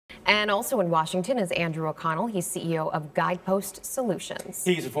And also in Washington is Andrew O'Connell. He's CEO of Guidepost Solutions.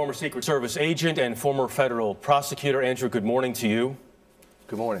 He's a former Secret Service agent and former federal prosecutor. Andrew, good morning to you.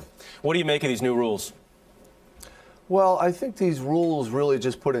 Good morning. What do you make of these new rules? Well, I think these rules really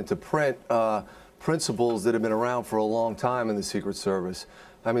just put into print principles that have been around for a long time in the Secret Service.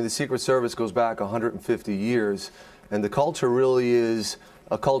 I mean, the Secret Service goes back 150 years, and the culture really is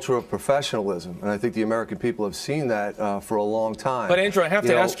a culture of professionalism. And I think the American people have seen that for a long time. But Andrew, I have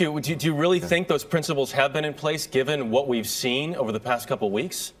to ask you, do you really think those principles have been in place given what we've seen over the past couple of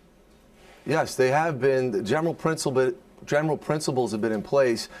weeks? Yes, they have been. The general principles have been in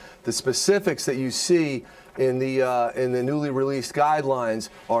place. The specifics that you see in the newly released guidelines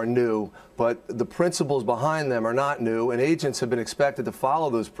are new, but the principles behind them are not new, and agents have been expected to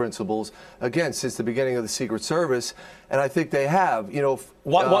follow those principles, again, since the beginning of the Secret Service, and I think they have. You know,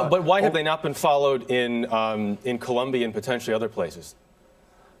 but why have they not been followed in Colombia and potentially other places?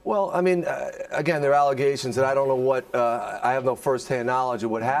 Well, I mean, again, there are allegations that I don't know what, I have no firsthand knowledge of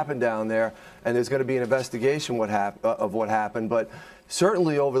what happened down there, and there's going to be an investigation of what happened, but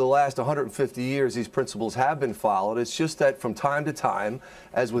certainly over the last 150 years, these principles have been followed. It's just that from time to time,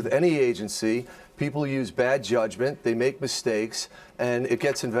 as with any agency, people use bad judgment, they make mistakes, and it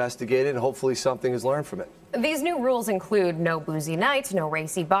gets investigated, and hopefully something is learned from it. These new rules include no boozy nights, no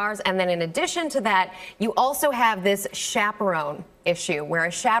racy bars, and then in addition to that, you also have this chaperone issue, where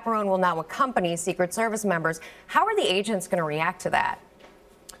a chaperone will now accompany Secret Service members. How are the agents going to react to that?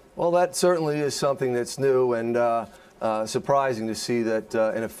 Well, that certainly is something that's new and surprising to see that,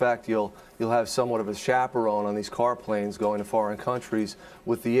 in effect, you'll have somewhat of a chaperone on these car planes going to foreign countries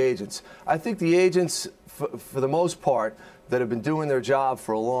with the agents. I think the agents, for the most part, that have been doing their job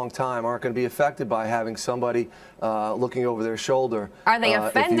for a long time aren't going to be affected by having somebody looking over their shoulder. Are they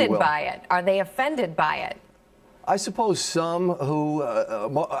offended by it? Are they offended by it? I suppose some would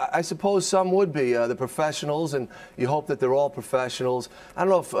be the professionals, and you hope that they're all professionals. I don't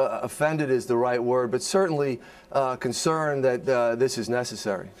know if offended is the right word, but certainly concerned that this is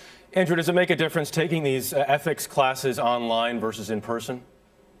necessary. Andrew, does it make a difference taking these ethics classes online versus in person?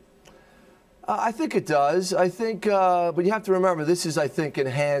 I think it does. I think, but you have to remember, this is, I think,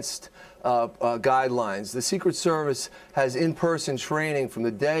 enhanced guidelines. The Secret Service has in-person training from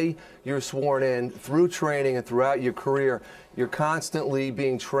the day you're sworn in, through training and throughout your career. You're constantly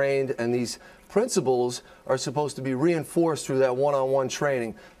being trained, and these principles are supposed to be reinforced through that one-on-one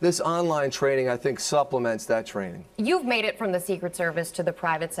training. This online training, I think, supplements that training. You've made it from the Secret Service to the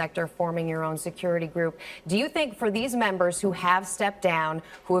private sector, forming your own security group. Do you think for these members who have stepped down,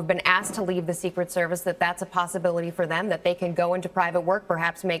 who have been asked to leave the Secret Service, that that's a possibility for them, that they can go into private work,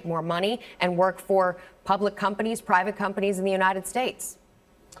 perhaps make more money, and work for public companies, private companies in the United States?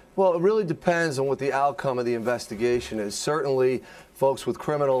 Well, it really depends on what the outcome of the investigation is. Certainly, folks with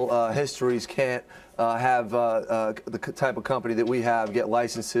criminal histories can't have the type of company that we have get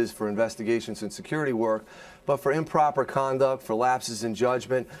licenses for investigations and security work. But for improper conduct, for lapses in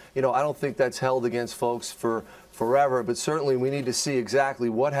judgment, you know, I don't think that's held against folks for forever. But certainly, we need to see exactly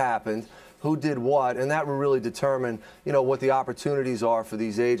what happened, who did what, and that will really determine, you know, what the opportunities are for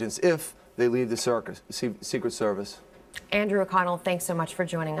these agents if they leave the Secret Service. Andrew O'Connell, thanks so much for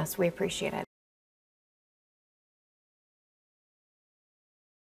joining us. We appreciate it.